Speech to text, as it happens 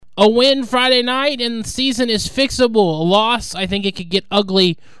A win Friday night, and the season is fixable. A loss, I think it could get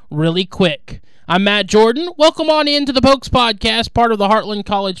ugly really quick. I'm Matt Jordan. Welcome on into the Pokes Podcast, part of the Heartland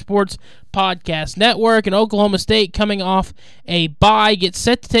College Sports Podcast Network. And Oklahoma State, coming off a bye, gets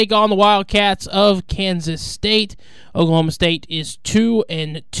set to take on the Wildcats of Kansas State. Oklahoma State is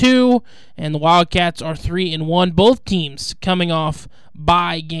 2-2, and the Wildcats are 3-1. Both teams coming off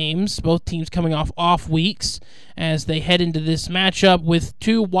bye games, both teams coming off weeks as they head into this matchup with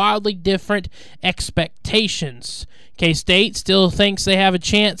two wildly different expectations. K-State still thinks they have a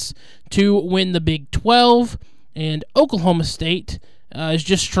chance to win the Big 12, and Oklahoma State is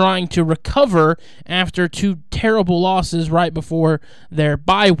just trying to recover after two terrible losses right before their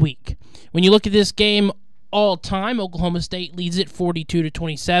bye week. When you look at this game all time, Oklahoma State leads it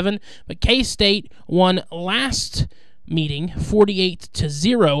 42-27, but K-State won last meeting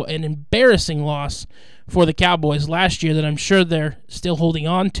 48-0, an embarrassing loss for the Cowboys last year that I'm sure they're still holding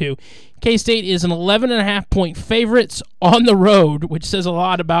on to. K-State is an 11.5-point favorites on the road, which says a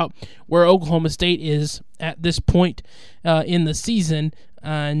lot about where Oklahoma State is at this point in the season.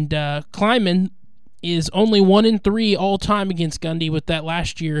 And Kleiman is only 1-3 all-time against Gundy, with that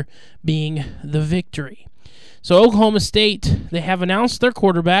last year being the victory. So Oklahoma State, they have announced their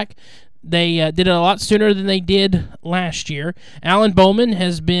quarterback. They did it a lot sooner than they did last year. Alan Bowman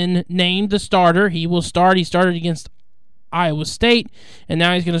has been named the starter. He will start. He started against Iowa State, and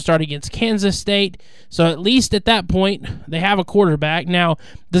now he's going to start against Kansas State. So at least at that point, they have a quarterback. Now,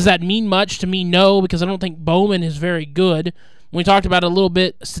 does that mean much? To me, no, because I don't think Bowman is very good. We talked about a little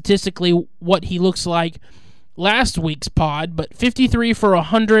bit statistically what he looks like last week's pod, but 53 for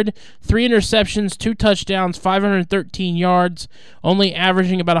 100, 3 interceptions, 2 touchdowns, 513 yards, only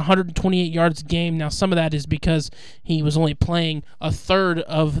averaging about 128 yards a game. Now, some of that is because he was only playing a third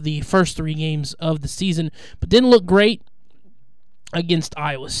of the first 3 games of the season, but didn't look great against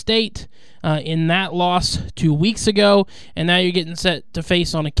Iowa State in that loss 2 weeks ago, and now you're getting set to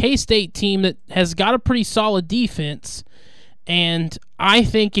face on a K-State team that has got a pretty solid defense. And I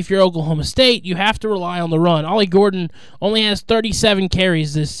think if you're Oklahoma State, you have to rely on the run. Ollie Gordon only has 37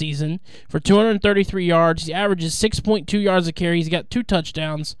 carries this season for 233 yards. He averages 6.2 yards a carry. He's got 2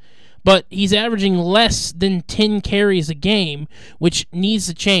 touchdowns, but he's averaging less than 10 carries a game, which needs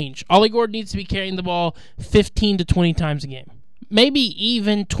to change. Ollie Gordon needs to be carrying the ball 15 to 20 times a game. Maybe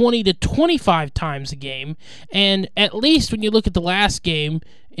even 20 to 25 times a game. And at least when you look at the last game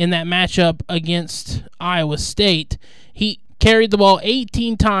in that matchup against Iowa State, he carried the ball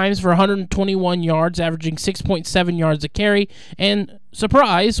 18 times for 121 yards, averaging 6.7 yards a carry. And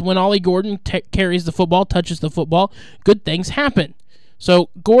surprise, when Ollie Gordon carries the football, touches the football, good things happen.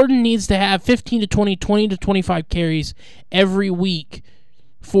 So Gordon needs to have 15 to 20, 20 to 25 carries every week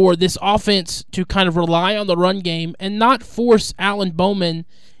for this offense to kind of rely on the run game and not force Alan Bowman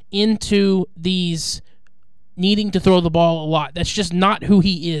into these needing to throw the ball a lot. That's just not who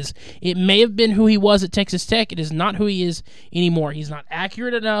he is. It may have been who he was at Texas Tech. It is not who he is anymore. He's not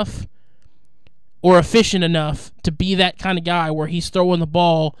accurate enough or efficient enough to be that kind of guy where he's throwing the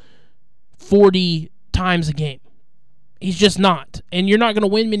ball 40 times a game. He's just not. And you're not going to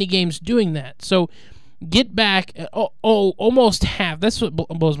win many games doing that. So get back. Almost half. That's what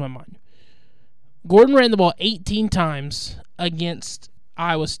blows my mind. Gordon ran the ball 18 times against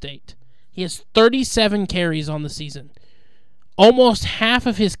Iowa State. He has 37 carries on the season. Almost half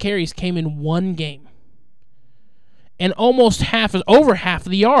of his carries came in one game. And over half of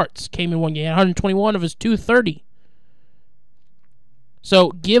the yards came in one game. 121 of his 230. So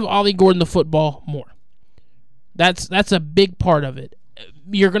give Ollie Gordon the football more. That's a big part of it.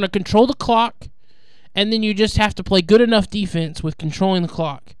 You're going to control the clock, and then you just have to play good enough defense with controlling the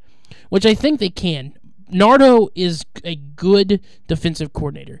clock, which I think they can. Nardo is a good defensive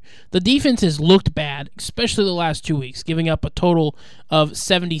coordinator. The defense has looked bad, especially the last 2 weeks, giving up a total of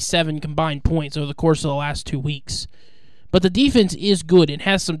 77 combined points over the course of the last 2 weeks. But the defense is good. It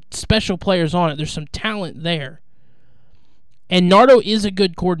has some special players on it. There's some talent there. And Nardo is a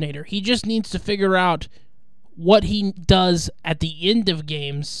good coordinator. He just needs to figure out what he does at the end of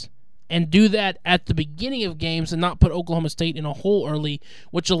games and do that at the beginning of games and not put Oklahoma State in a hole early,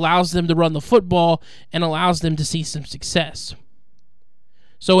 which allows them to run the football and allows them to see some success.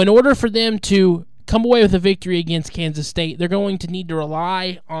 So in order for them to come away with a victory against Kansas State, they're going to need to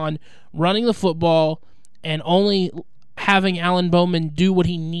rely on running the football and only having Alan Bowman do what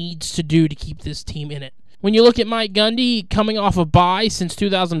he needs to do to keep this team in it. When you look at Mike Gundy, coming off a bye since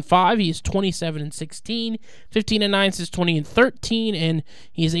 2005, he is 27-16, 15-9 since 2013, and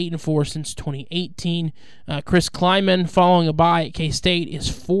he is 8-4 since 2018. Chris Kleiman, following a bye at K-State, is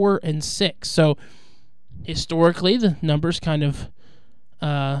 4-6. So historically, the numbers kind of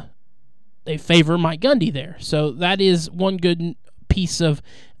they favor Mike Gundy there. So that is one good piece of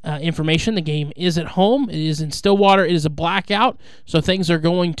information. The game is at home. It is in Stillwater. It is a blackout, so things are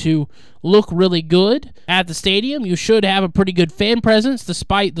going to look really good at the stadium. You should have a pretty good fan presence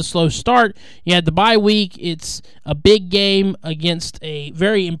despite the slow start. You had the bye week. It's a big game against a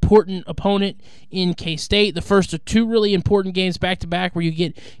very important opponent in K-State. The first of two really important games back-to-back where you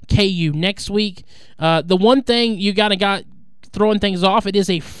get KU next week. The one thing you got throwing things off, it is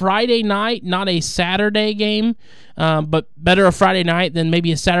a Friday night, not a Saturday game, but better a Friday night than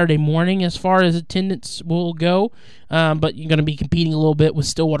maybe a Saturday morning as far as attendance will go. But you're going to be competing a little bit with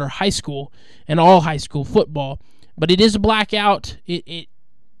Stillwater High School and all high school football. But it is a blackout.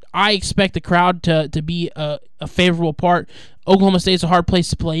 I expect the crowd to be a favorable part. Oklahoma State's a hard place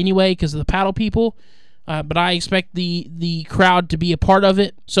to play anyway because of the paddle people. But I expect the crowd to be a part of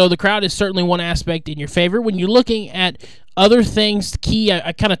it. So the crowd is certainly one aspect in your favor. When you're looking at other things, key,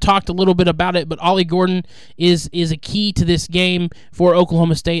 I kind of talked a little bit about it, but Ollie Gordon is a key to this game for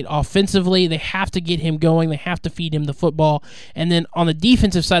Oklahoma State offensively. They have to get him going. They have to feed him the football. And then on the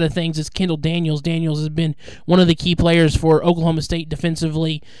defensive side of things, it's Kendall Daniels. Daniels has been one of the key players for Oklahoma State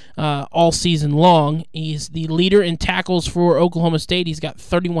defensively all season long. He's the leader in tackles for Oklahoma State. He's got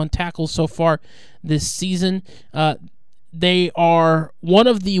 31 tackles so far this season. They are one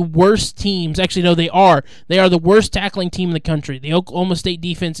of the worst teams. Actually, no, they are. They are the worst tackling team in the country. The Oklahoma State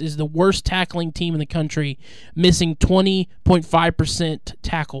defense is the worst tackling team in the country, missing 20.5%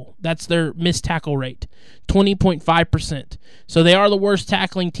 tackle. That's their missed tackle rate, 20.5%. So they are the worst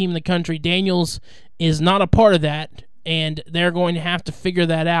tackling team in the country. Daniels is not a part of that, and they're going to have to figure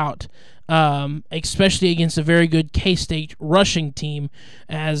that out. Especially against a very good K-State rushing team,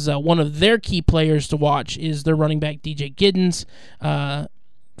 as one of their key players to watch is their running back DJ Giddens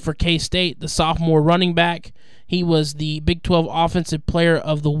for K-State, the sophomore running back. He was the Big 12 Offensive Player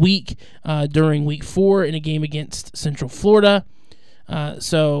of the Week during Week 4 in a game against Central Florida.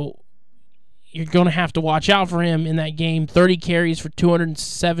 So you're going to have to watch out for him in that game. 30 carries for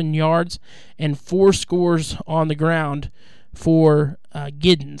 207 yards and 4 scores on the ground for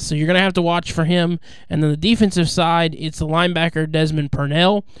Giddens. So you're going to have to watch for him. And then the defensive side, it's the linebacker Desmond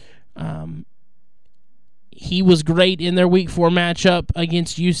Purnell. He was great in their Week 4 matchup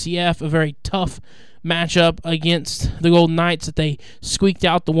against UCF, a very tough matchup against the Golden Knights that they squeaked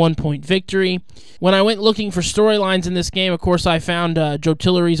out the 1-point victory. When I went looking for storylines in this game, of course, I found Joe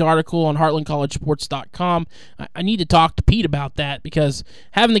Tillery's article on HeartlandCollegeSports.com. I need to talk to Pete about that because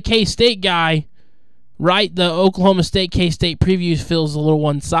having the K-State guy write the Oklahoma State K-State previews feels a little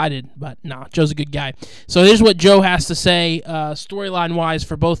one-sided, but nah, Joe's a good guy. So here's what Joe has to say storyline-wise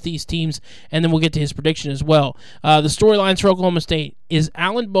for both these teams, and then we'll get to his prediction as well. The storylines for Oklahoma State: is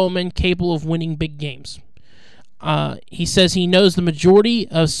Alan Bowman capable of winning big games? He says he knows the majority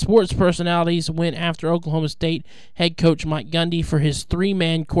of sports personalities went after Oklahoma State head coach Mike Gundy for his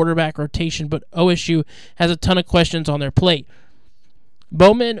 3-man quarterback rotation, but OSU has a ton of questions on their plate.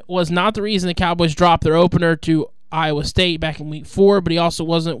 Bowman was not the reason the Cowboys dropped their opener to Iowa State back in Week 4, but he also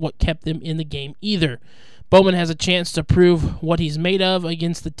wasn't what kept them in the game either. Bowman has a chance to prove what he's made of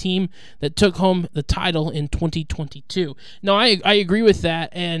against the team that took home the title in 2022. No, I agree with that,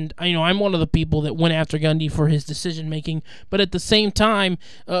 and I'm one of the people that went after Gundy for his decision-making, but at the same time,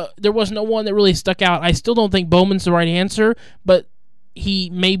 there was no one that really stuck out. I still don't think Bowman's the right answer, but he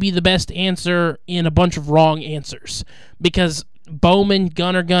may be the best answer in a bunch of wrong answers, because Bowman,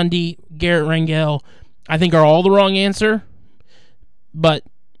 Gunnar Gundy, Garrett Rangel, I think are all the wrong answer, but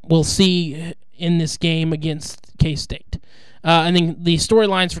we'll see in this game against K-State. And then the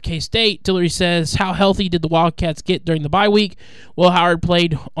storylines for K-State, Tillery says, how healthy did the Wildcats get during the bye week? Will Howard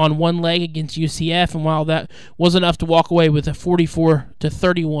played on one leg against UCF, and while that was enough to walk away with a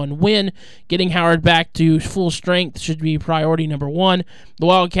 44-31 win, getting Howard back to full strength should be priority number one. The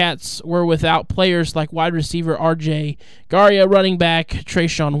Wildcats were without players like wide receiver R.J. Garia, running back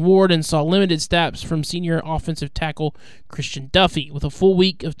Trayshawn Ward, and saw limited steps from senior offensive tackle Christian Duffy. With a full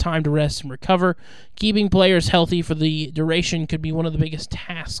week of time to rest and recover, keeping players healthy for the duration could be one of the biggest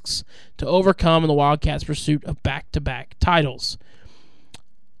tasks to overcome in the Wildcats' pursuit of back-to-back titles.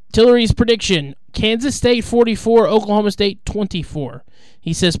 Tillery's prediction: Kansas State 44, Oklahoma State 24.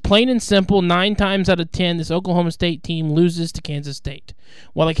 He says, plain and simple, 9 times out of 10, this Oklahoma State team loses to Kansas State.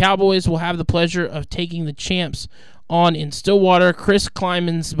 While the Cowboys will have the pleasure of taking the champs on in Stillwater, Chris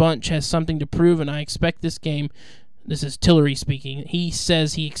Kleiman's bunch has something to prove, and I expect this game, this is Tillery speaking, he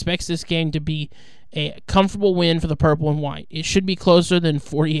says he expects this game to be a comfortable win for the purple and white. It should be closer than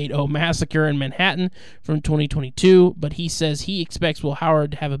 48-0 massacre in Manhattan from 2022, but he says he expects Will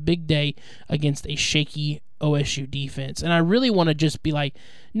Howard to have a big day against a shaky OSU defense. And I really want to just be like,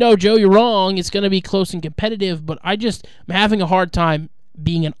 no, Joe, you're wrong. It's going to be close and competitive, but I'm having a hard time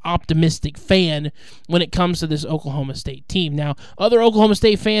being an optimistic fan when it comes to this Oklahoma State team. Now, other Oklahoma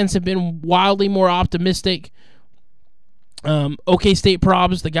State fans have been wildly more optimistic. OK State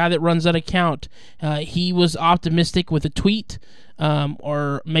Probs, the guy that runs that account, he was optimistic with a tweet,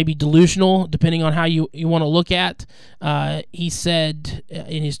 or maybe delusional, depending on how you want to look at. He said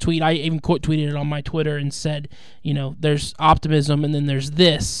in his tweet, I even quote tweeted it on my Twitter and said, there's optimism and then there's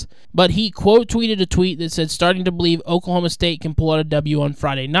this. But he quote tweeted a tweet that said, starting to believe Oklahoma State can pull out a W on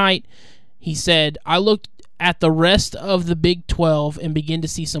Friday night. He said, I looked at the rest of the Big 12 and begin to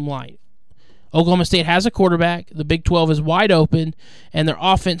see some light. Oklahoma State has a quarterback, the Big 12 is wide open, and their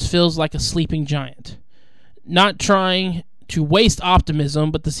offense feels like a sleeping giant. Not trying to waste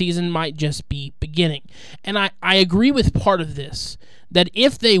optimism, but the season might just be beginning. And I agree with part of this, that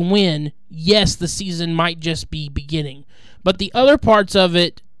if they win, yes, the season might just be beginning. But the other parts of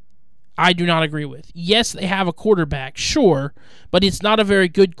it, I do not agree with. Yes, they have a quarterback, sure, but it's not a very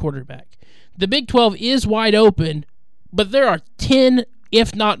good quarterback. The Big 12 is wide open, but there are 10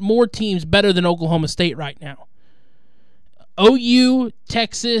 if not more teams better than Oklahoma State right now. OU,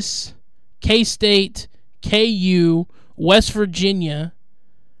 Texas, K-State, KU, West Virginia,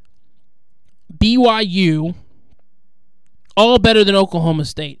 BYU, all better than Oklahoma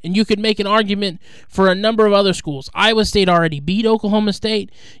State. And you could make an argument for a number of other schools. Iowa State already beat Oklahoma State,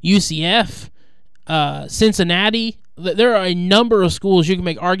 UCF, Cincinnati. There are a number of schools you can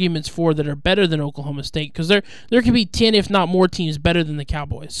make arguments for that are better than Oklahoma State, because there could be 10, if not more, teams better than the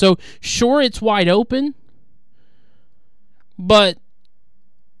Cowboys. So, sure, it's wide open, but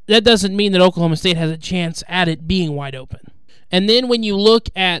that doesn't mean that Oklahoma State has a chance at it being wide open. And then when you look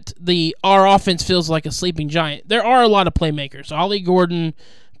at our offense feels like a sleeping giant, there are a lot of playmakers. Ollie Gordon,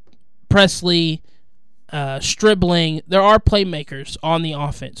 Presley, Stribling, there are playmakers on the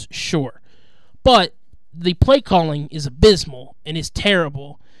offense, sure. But the play calling is abysmal and is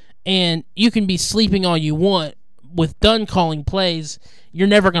terrible, and you can be sleeping all you want with done calling plays. You're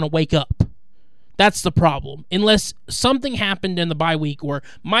never going to wake up. That's the problem. Unless something happened in the bye week where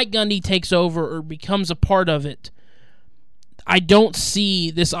Mike Gundy takes over or becomes a part of it, I don't see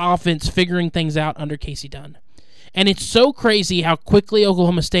this offense figuring things out under Casey Dunn. And it's so crazy how quickly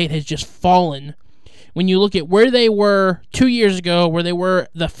Oklahoma State has just fallen when you look at where they were 2 years ago, where they were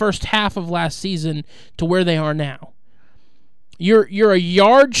the first half of last season, to where they are now. You're a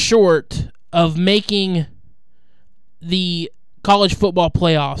yard short of making the college football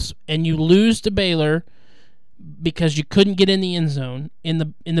playoffs, and you lose to Baylor because you couldn't get in the end zone in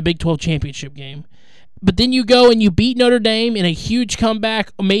the Big 12 championship game. But then you go and you beat Notre Dame in a huge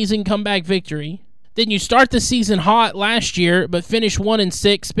comeback, amazing comeback victory. Then you start the season hot last year, but finish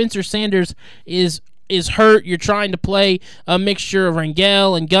 1-6. Spencer Sanders is hurt. You're trying to play a mixture of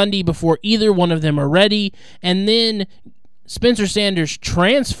Rangel and Gundy before either one of them are ready. And then Spencer Sanders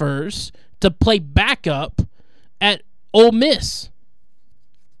transfers to play backup at Ole Miss.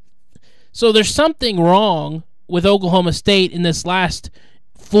 So there's something wrong with Oklahoma State in this last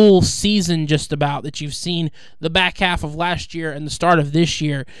full season just about that you've seen the back half of last year and the start of this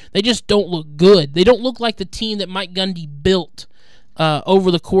year. They just don't look good. They don't look like the team that Mike Gundy built over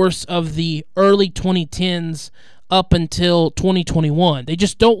the course of the early 2010s up until 2021. They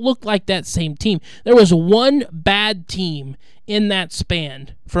just don't look like that same team. There was one bad team in that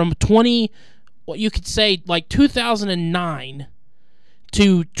span from 2009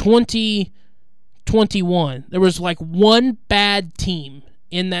 to 2021. There was like one bad team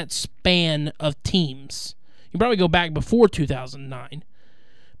in that span of teams. You probably go back before 2009.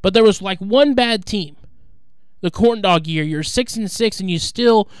 But there was like one bad team. The corn dog year, you're 6-6 and you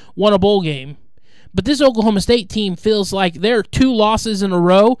still won a bowl game. But this Oklahoma State team feels like they're 2 losses in a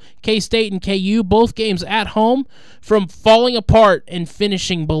row, K-State and KU, both games at home, from falling apart and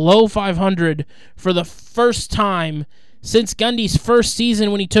finishing below 500 for the first time since Gundy's first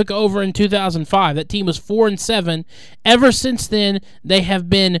season when he took over in 2005. That team was 4-7. Ever since then, they have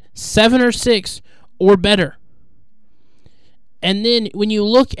been 7 or 6 or better. And then when you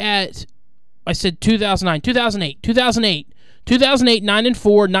look at, I said 2009, 2008, 9-4,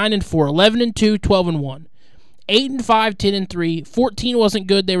 9-4, 11-2, 12-1, 8-5, 10-3. 14 wasn't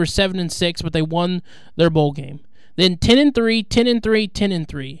good. They were 7-6, but they won their bowl game. Then 10-3, 10-3,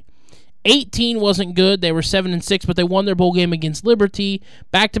 10-3. 18 wasn't good. They were 7-6, but they won their bowl game against Liberty.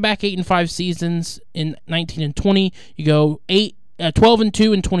 Back-to-back 8-5 seasons in 19 and 20. You go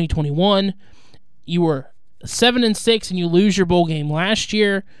 12-2 in 2021. You were 7-6, and you lose your bowl game last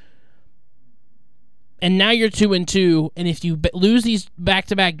year. And now you're 2-2, and if you lose these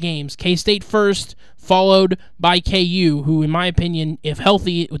back-to-back games, K-State first, followed by KU, who, in my opinion, if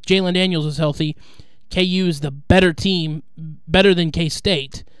healthy, with Jalen Daniels is healthy, KU is the better team, better than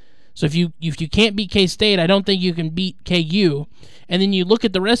K-State. So if you can't beat K-State, I don't think you can beat KU. And then you look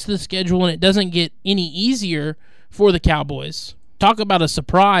at the rest of the schedule, and it doesn't get any easier for the Cowboys. Talk about a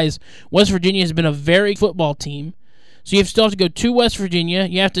surprise. West Virginia has been a very football team. So you still have to go to West Virginia.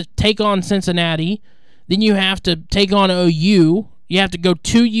 You have to take on Cincinnati. Then you have to take on OU. You have to go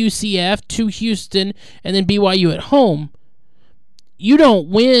to UCF, to Houston, and then BYU at home. You don't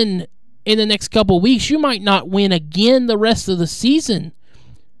win in the next couple of weeks. You might not win again the rest of the season.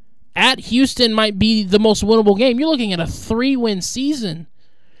 At Houston might be the most winnable game. You're looking at a 3-win season.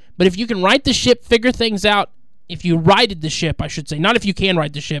 But if you can right the ship, figure things out, if you righted the ship, I should say, not if you can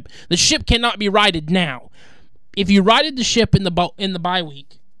right the ship. The ship cannot be righted now. If you righted the ship in the bye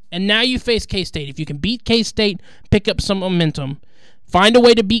week, and now you face K-State, if you can beat K-State, pick up some momentum, find a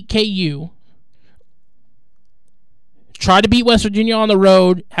way to beat KU, try to beat West Virginia on the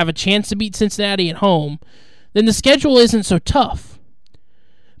road, have a chance to beat Cincinnati at home, then the schedule isn't so tough.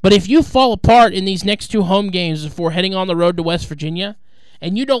 But if you fall apart in these next 2 home games before heading on the road to West Virginia,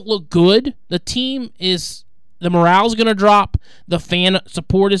 and you don't look good, the morale's going to drop, the fan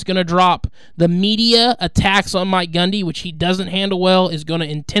support is going to drop, the media attacks on Mike Gundy, which he doesn't handle well, is going to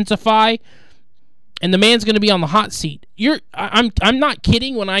intensify, and the man's going to be on the hot seat. I'm not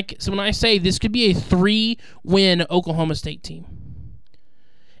kidding when I say this could be a 3-win Oklahoma State team.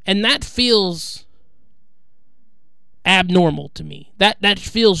 And that feels abnormal to me. That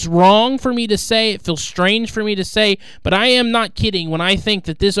feels wrong for me to say. It feels strange for me to say, but I am not kidding when I think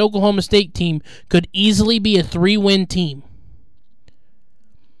that this Oklahoma State team could easily be a 3-win team.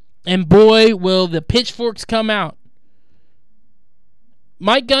 And boy, will the pitchforks come out.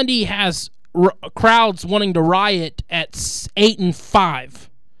 Mike Gundy has crowds wanting to riot at 8-5,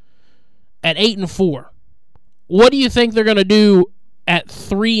 at 8-4. What do you think they're going to do at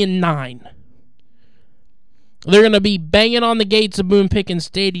 3-9? They're going to be banging on the gates of Boone Pickens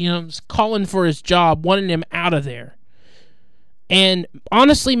Stadiums, calling for his job, wanting him out of there. And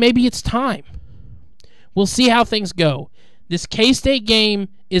honestly, maybe it's time. We'll see how things go. This K-State game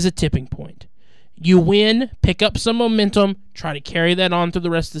is a tipping point. You win, pick up some momentum, try to carry that on through the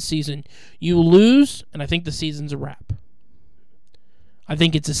rest of the season. You lose, and I think the season's a wrap. I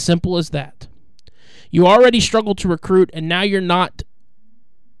think it's as simple as that. You already struggled to recruit, and now you're not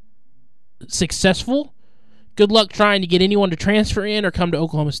successful. Good luck trying to get anyone to transfer in or come to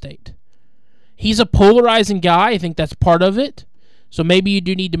Oklahoma State. He's a polarizing guy. I think that's part of it. So maybe you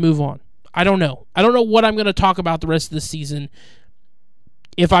do need to move on. I don't know. I don't know what I'm going to talk about the rest of the season.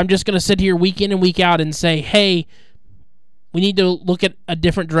 If I'm just going to sit here week in and week out and say, hey, we need to look at a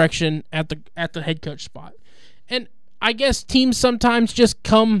different direction at the head coach spot. And I guess teams sometimes just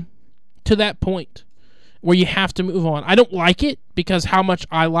come to that point where you have to move on. I don't like it because how much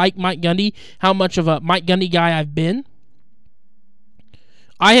I like Mike Gundy, how much of a Mike Gundy guy I've been.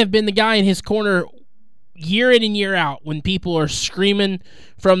 I have been the guy in his corner year in and year out when people are screaming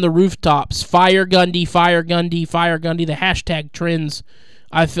from the rooftops, fire Gundy, fire Gundy, fire Gundy. The hashtag trends,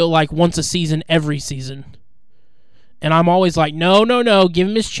 I feel like, once a season, every season. And I'm always like, no, give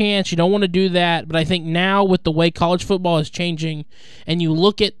him his chance. You don't want to do that. But I think now with the way college football is changing, and you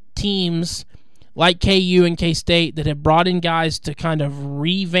look at teams like KU and K-State that have brought in guys to kind of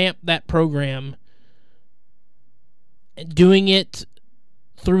revamp that program, doing it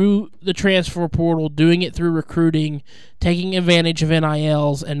through the transfer portal, doing it through recruiting, taking advantage of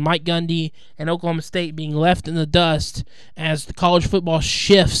NILs, and Mike Gundy and Oklahoma State being left in the dust as the college football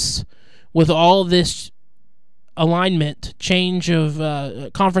shifts with all this alignment, change of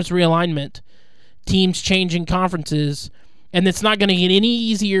conference realignment, teams changing conferences. And it's not going to get any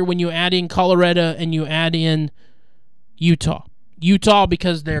easier when you add in Colorado and you add in Utah. Utah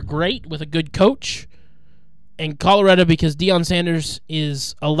because they're great with a good coach, and Colorado because Deion Sanders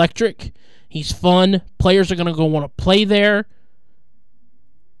is electric. He's fun. Players are going to go want to play there,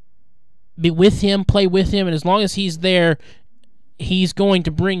 be with him, play with him, and as long as he's there, he's going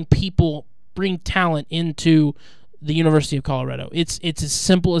to bring talent into the University of Colorado. It's as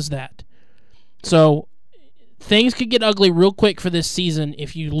simple as that. So things could get ugly real quick for this season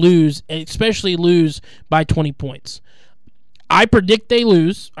if you lose, especially lose by 20 points. I predict they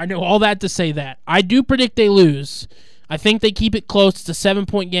lose. I know all that to say that. I do predict they lose. I think they keep it close. It's a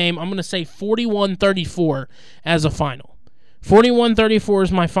 7-point game. I'm going to say 41-34 as a final. 41-34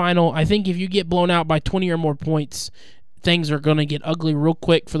 is my final. I think if you get blown out by 20 or more points, things are going to get ugly real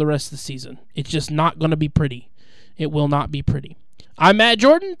quick for the rest of the season. It's just not going to be pretty. It will not be pretty. I'm Matt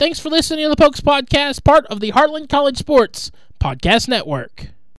Jordan. Thanks for listening to the Pokes Podcast, part of the Heartland College Sports Podcast Network.